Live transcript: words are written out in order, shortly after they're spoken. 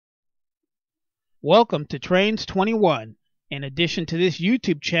Welcome to Trains 21. In addition to this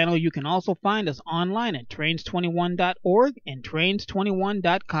YouTube channel, you can also find us online at trains21.org and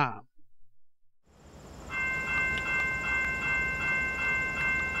trains21.com.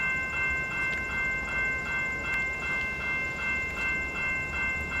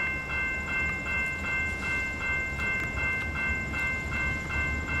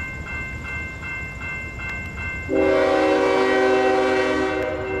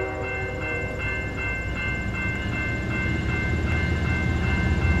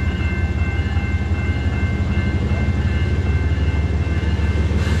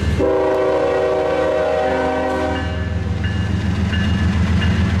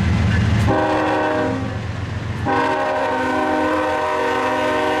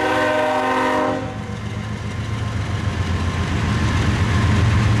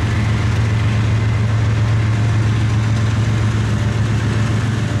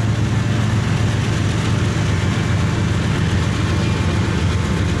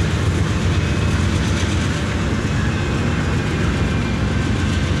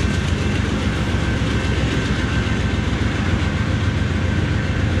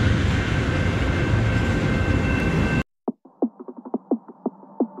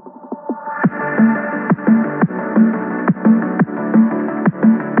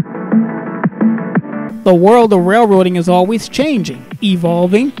 The world of railroading is always changing,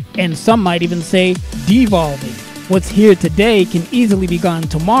 evolving, and some might even say devolving. What's here today can easily be gone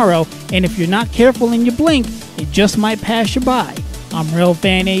tomorrow, and if you're not careful and you blink, it just might pass you by. I'm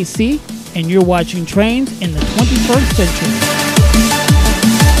RAILFAN AC, and you're watching Trains in the 21st Century.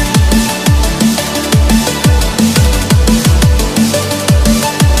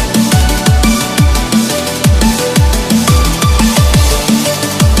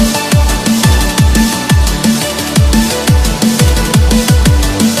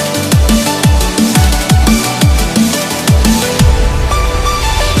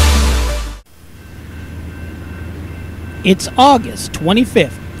 It's August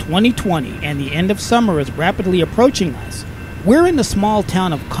 25th, 2020, and the end of summer is rapidly approaching us. We're in the small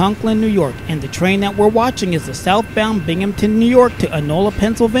town of Conklin, New York, and the train that we're watching is the southbound Binghamton, New York to Enola,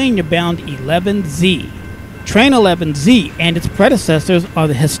 Pennsylvania bound 11Z. Train 11Z and its predecessors are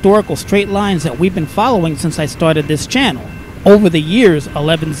the historical straight lines that we've been following since I started this channel. Over the years,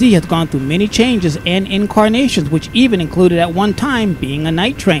 11Z has gone through many changes and incarnations, which even included at one time being a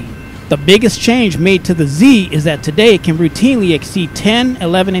night train. The biggest change made to the Z is that today it can routinely exceed 10,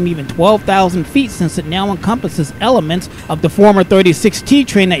 11, and even 12,000 feet since it now encompasses elements of the former 36T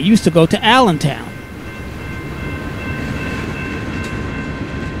train that used to go to Allentown.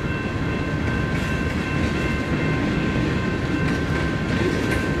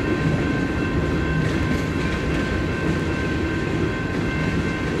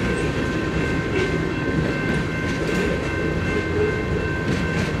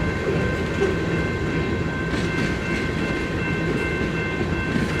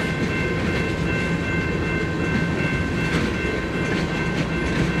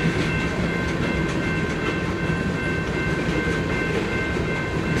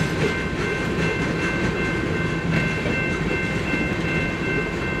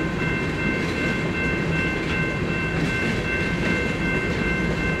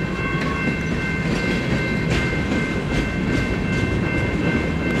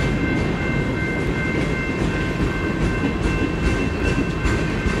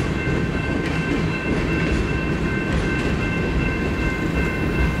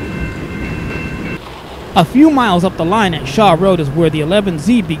 A few miles up the line at Shaw Road is where the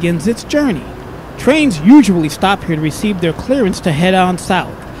 11Z begins its journey. Trains usually stop here to receive their clearance to head on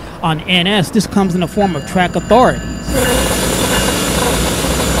south. On NS, this comes in the form of track authorities.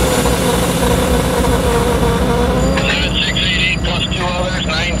 11688 plus 2 others,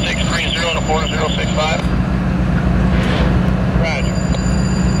 9630 to 4065. Roger.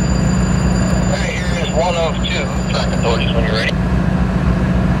 Alright, here is one of two track authorities when you're ready.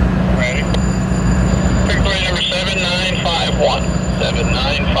 Ready. Authority number 7951.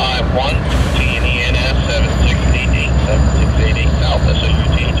 7951. TNENS 7688. 7688 South. That's a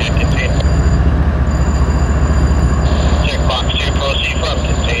UT. Continue.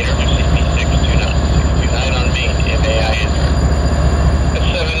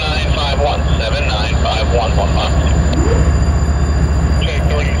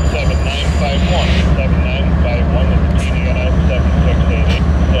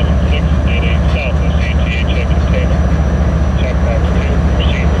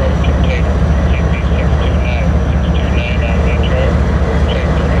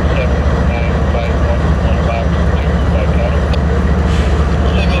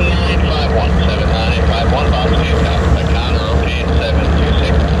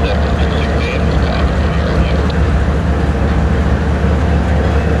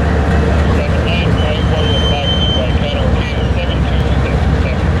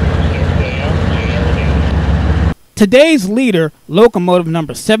 Today's leader, locomotive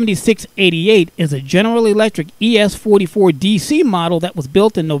number 7688, is a General Electric ES44 DC model that was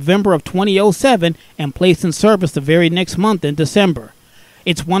built in November of 2007 and placed in service the very next month in December.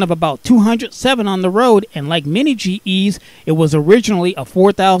 It's one of about 207 on the road, and like many GEs, it was originally a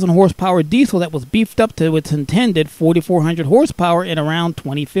 4,000 horsepower diesel that was beefed up to its intended 4,400 horsepower in around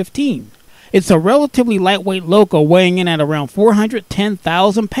 2015. It's a relatively lightweight loco weighing in at around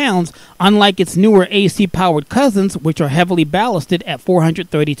 410,000 pounds, unlike its newer AC-powered cousins, which are heavily ballasted at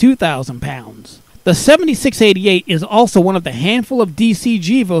 432,000 pounds. The 7688 is also one of the handful of DC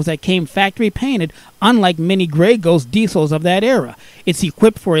Gevos that came factory painted, unlike many Grey Ghost diesels of that era. It's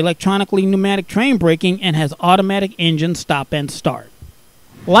equipped for electronically pneumatic train braking and has automatic engine stop and start.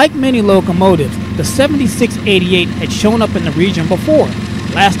 Like many locomotives, the 7688 had shown up in the region before.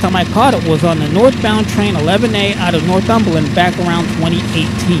 Last time I caught it was on the northbound train 11A out of Northumberland back around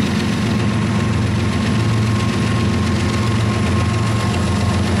 2018.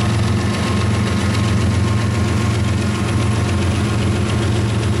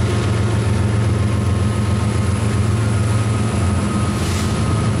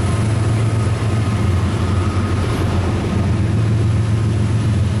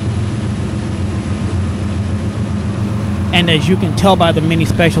 And as you can tell by the many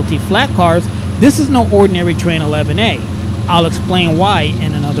specialty flat cars, this is no ordinary train 11A. I'll explain why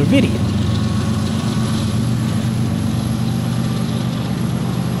in another video.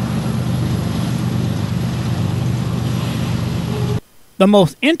 The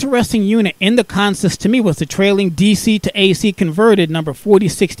most interesting unit in the consist to me was the trailing DC to AC converted number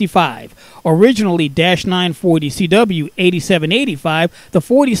 4065. Originally -940CW 8785, the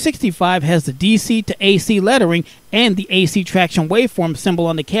 4065 has the DC to AC lettering and the AC traction waveform symbol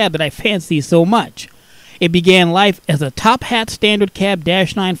on the cab that I fancy so much. It began life as a top hat standard cab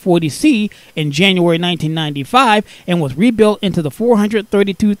 -940C in January 1995 and was rebuilt into the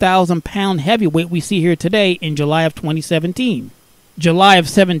 432,000 pound heavyweight we see here today in July of 2017. July of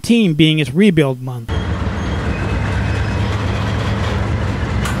 17 being its rebuild month.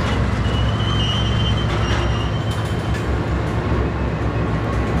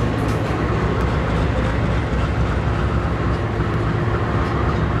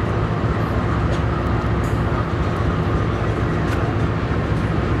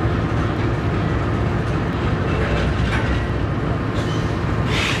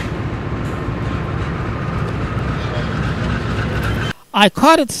 I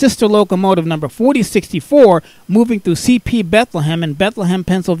caught its sister locomotive number 4064 moving through CP Bethlehem in Bethlehem,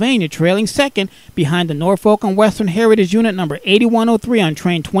 Pennsylvania, trailing second behind the Norfolk and Western Heritage Unit number 8103 on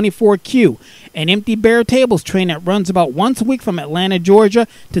train 24Q, an empty bare tables train that runs about once a week from Atlanta, Georgia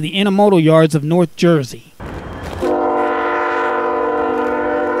to the intermodal yards of North Jersey.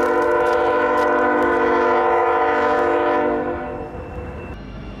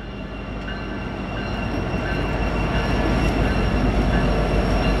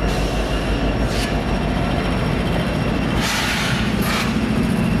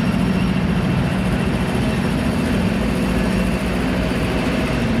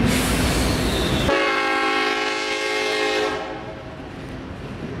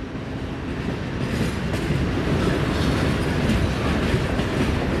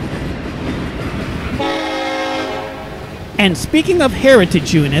 And speaking of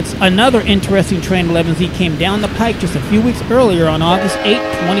heritage units, another interesting train 11Z came down the pike just a few weeks earlier on August 8,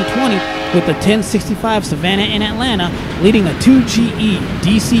 2020 with the 1065 Savannah in Atlanta, leading a 2GE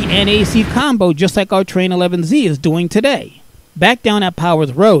DC and AC combo just like our train 11Z is doing today. Back down at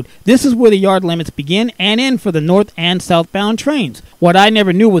Powers Road, this is where the yard limits begin and end for the north and southbound trains. What I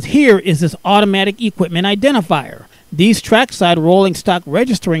never knew was here is this automatic equipment identifier. These trackside rolling stock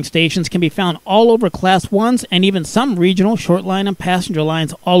registering stations can be found all over Class 1s and even some regional short line and passenger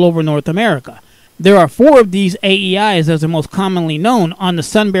lines all over North America. There are 4 of these AEIs, as they're most commonly known, on the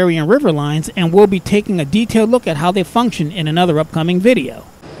Sunbury and River lines, and we'll be taking a detailed look at how they function in another upcoming video.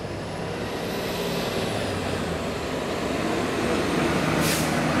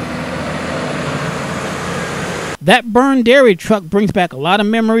 That burned dairy truck brings back a lot of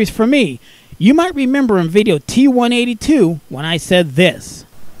memories for me. You might remember in video T-182 when I said this.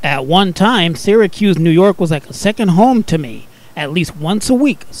 At one time, Syracuse, New York was like a second home to me. At least once a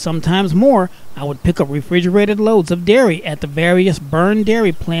week, sometimes more, I would pick up refrigerated loads of dairy at the various burned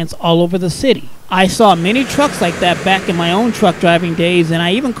dairy plants all over the city. I saw many trucks like that back in my own truck driving days, and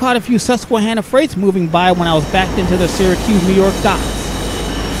I even caught a few Susquehanna freights moving by when I was backed into the Syracuse, New York docks.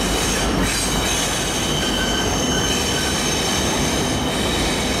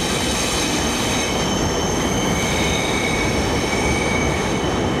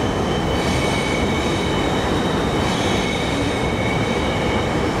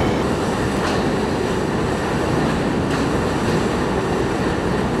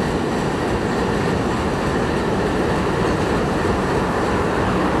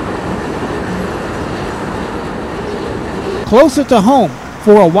 Closer to home,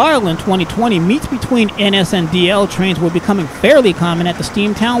 for a while in 2020, meets between NS and DL trains were becoming fairly common at the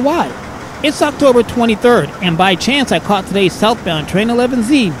Steamtown Y. It's October 23rd, and by chance I caught today's southbound train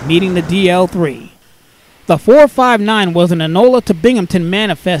 11Z meeting the DL3. The 459 was an Enola to Binghamton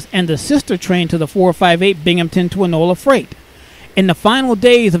manifest and the sister train to the 458 Binghamton to Enola freight. In the final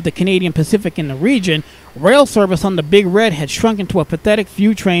days of the Canadian Pacific in the region, rail service on the Big Red had shrunken to a pathetic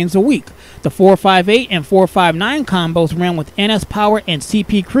few trains a week. The 458 and 459 combos ran with NS Power and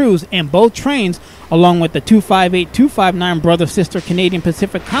CP crews, and both trains, along with the 258-259 brother-sister Canadian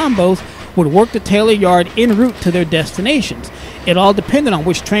Pacific combos, would work the Taylor Yard en route to their destinations. It all depended on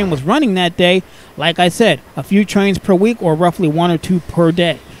which train was running that day. Like I said, a few trains per week or roughly 1 or 2 per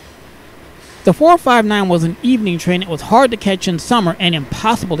day. The 459 was an evening train. It was hard to catch in summer and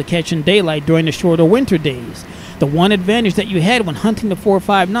impossible to catch in daylight during the shorter winter days. The one advantage that you had when hunting the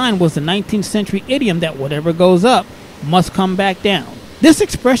 459 was the 19th century idiom that whatever goes up must come back down. This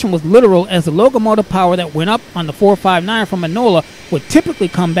expression was literal, as the locomotive power that went up on the 459 from Enola would typically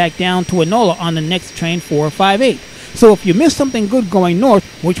come back down to Enola on the next train 458. So if you missed something good going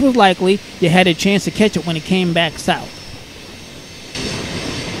north, which was likely, you had a chance to catch it when it came back south.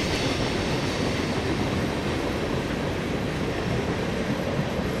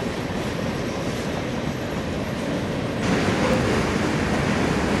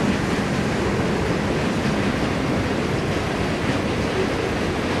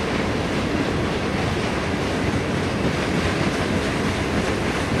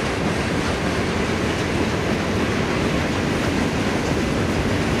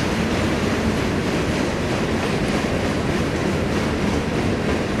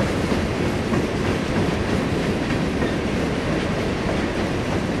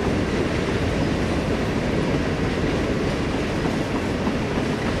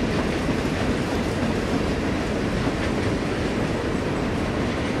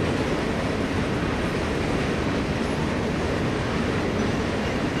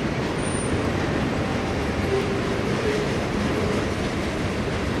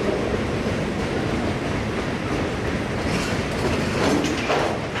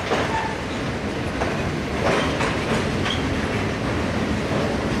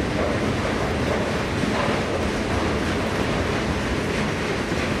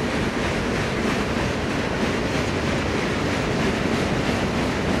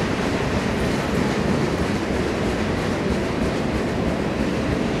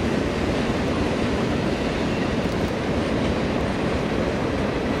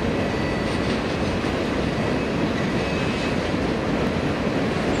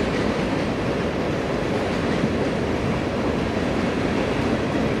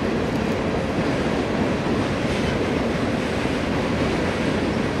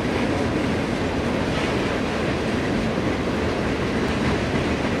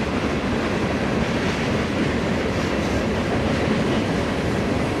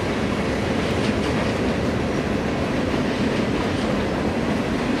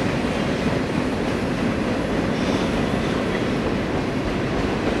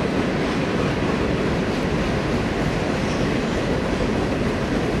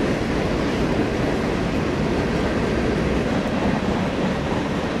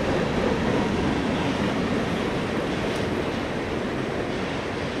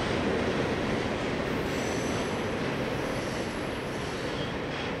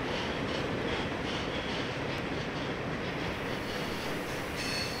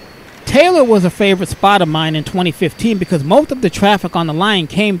 Taylor was a favorite spot of mine in 2015 because most of the traffic on the line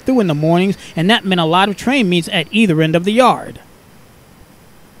came through in the mornings, and that meant a lot of train meets at either end of the yard.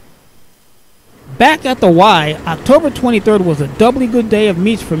 Back at the Y, October 23rd was a doubly good day of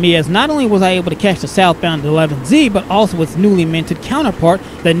meets for me, as not only was I able to catch the southbound 11Z, but also its newly minted counterpart,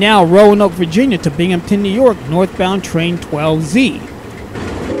 the now Roanoke, Virginia to Binghamton, New York, northbound train 12Z.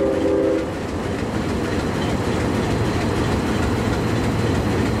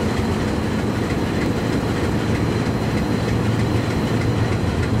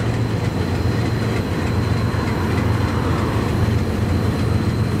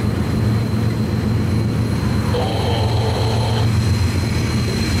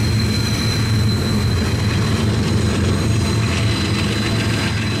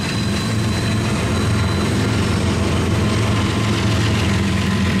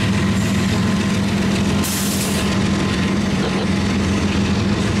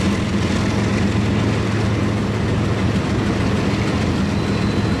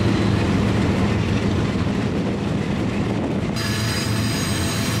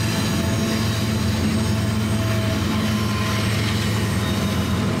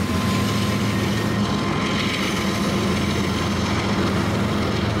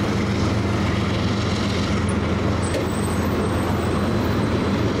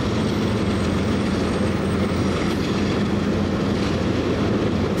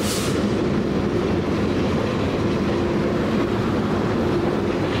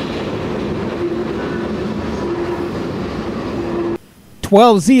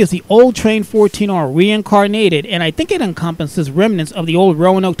 12Z is the old train 14R reincarnated, and I think it encompasses remnants of the old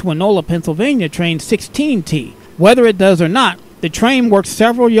Roanoke to Enola, Pennsylvania train 16T. Whether it does or not, the train works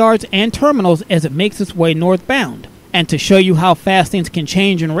several yards and terminals as it makes its way northbound. And to show you how fast things can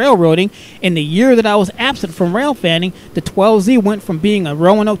change in railroading, in the year that I was absent from rail fanning, the 12Z went from being a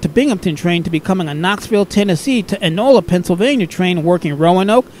Roanoke to Binghamton train to becoming a Knoxville, Tennessee to Enola, Pennsylvania train working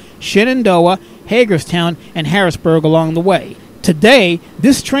Roanoke, Shenandoah, Hagerstown, and Harrisburg along the way. Today,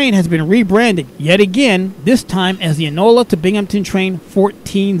 this train has been rebranded yet again, this time as the Enola to Binghamton train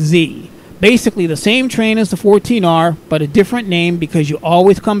 14Z. Basically the same train as the 14R, but a different name because you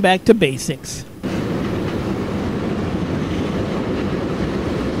always come back to basics.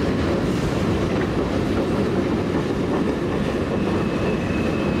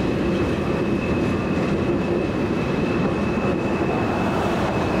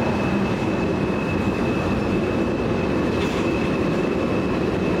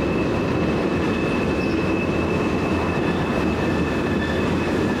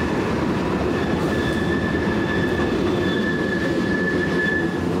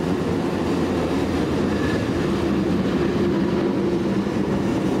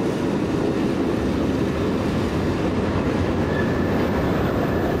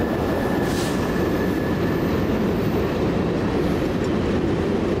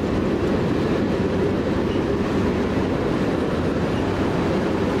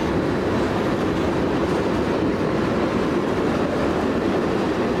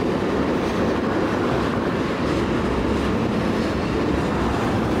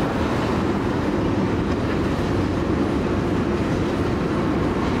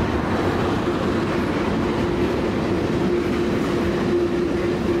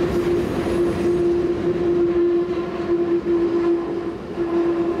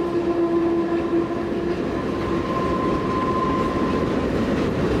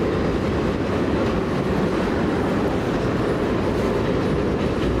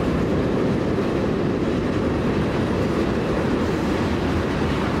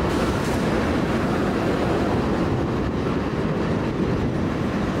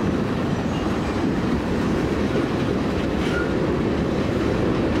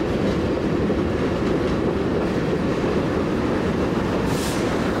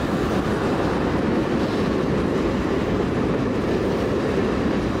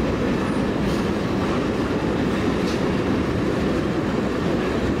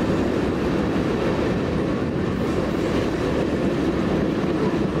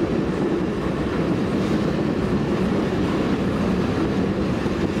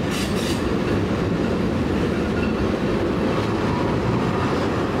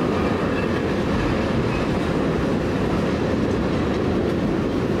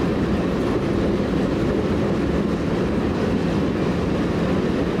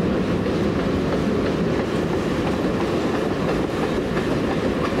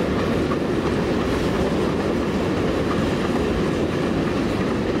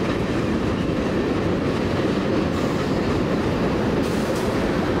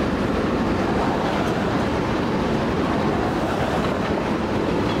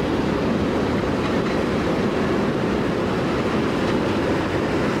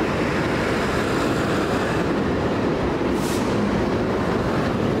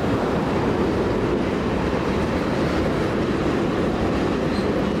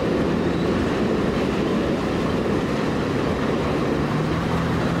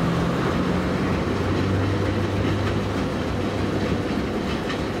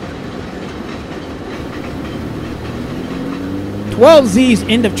 Well, Z's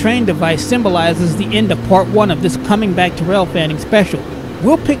end of train device symbolizes the end of part 1 of this Coming Back to Rail Fanning special.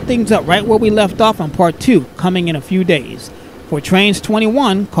 We'll pick things up right where we left off on part 2, coming in a few days. For Trains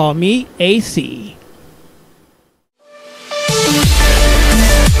 21, call me AC.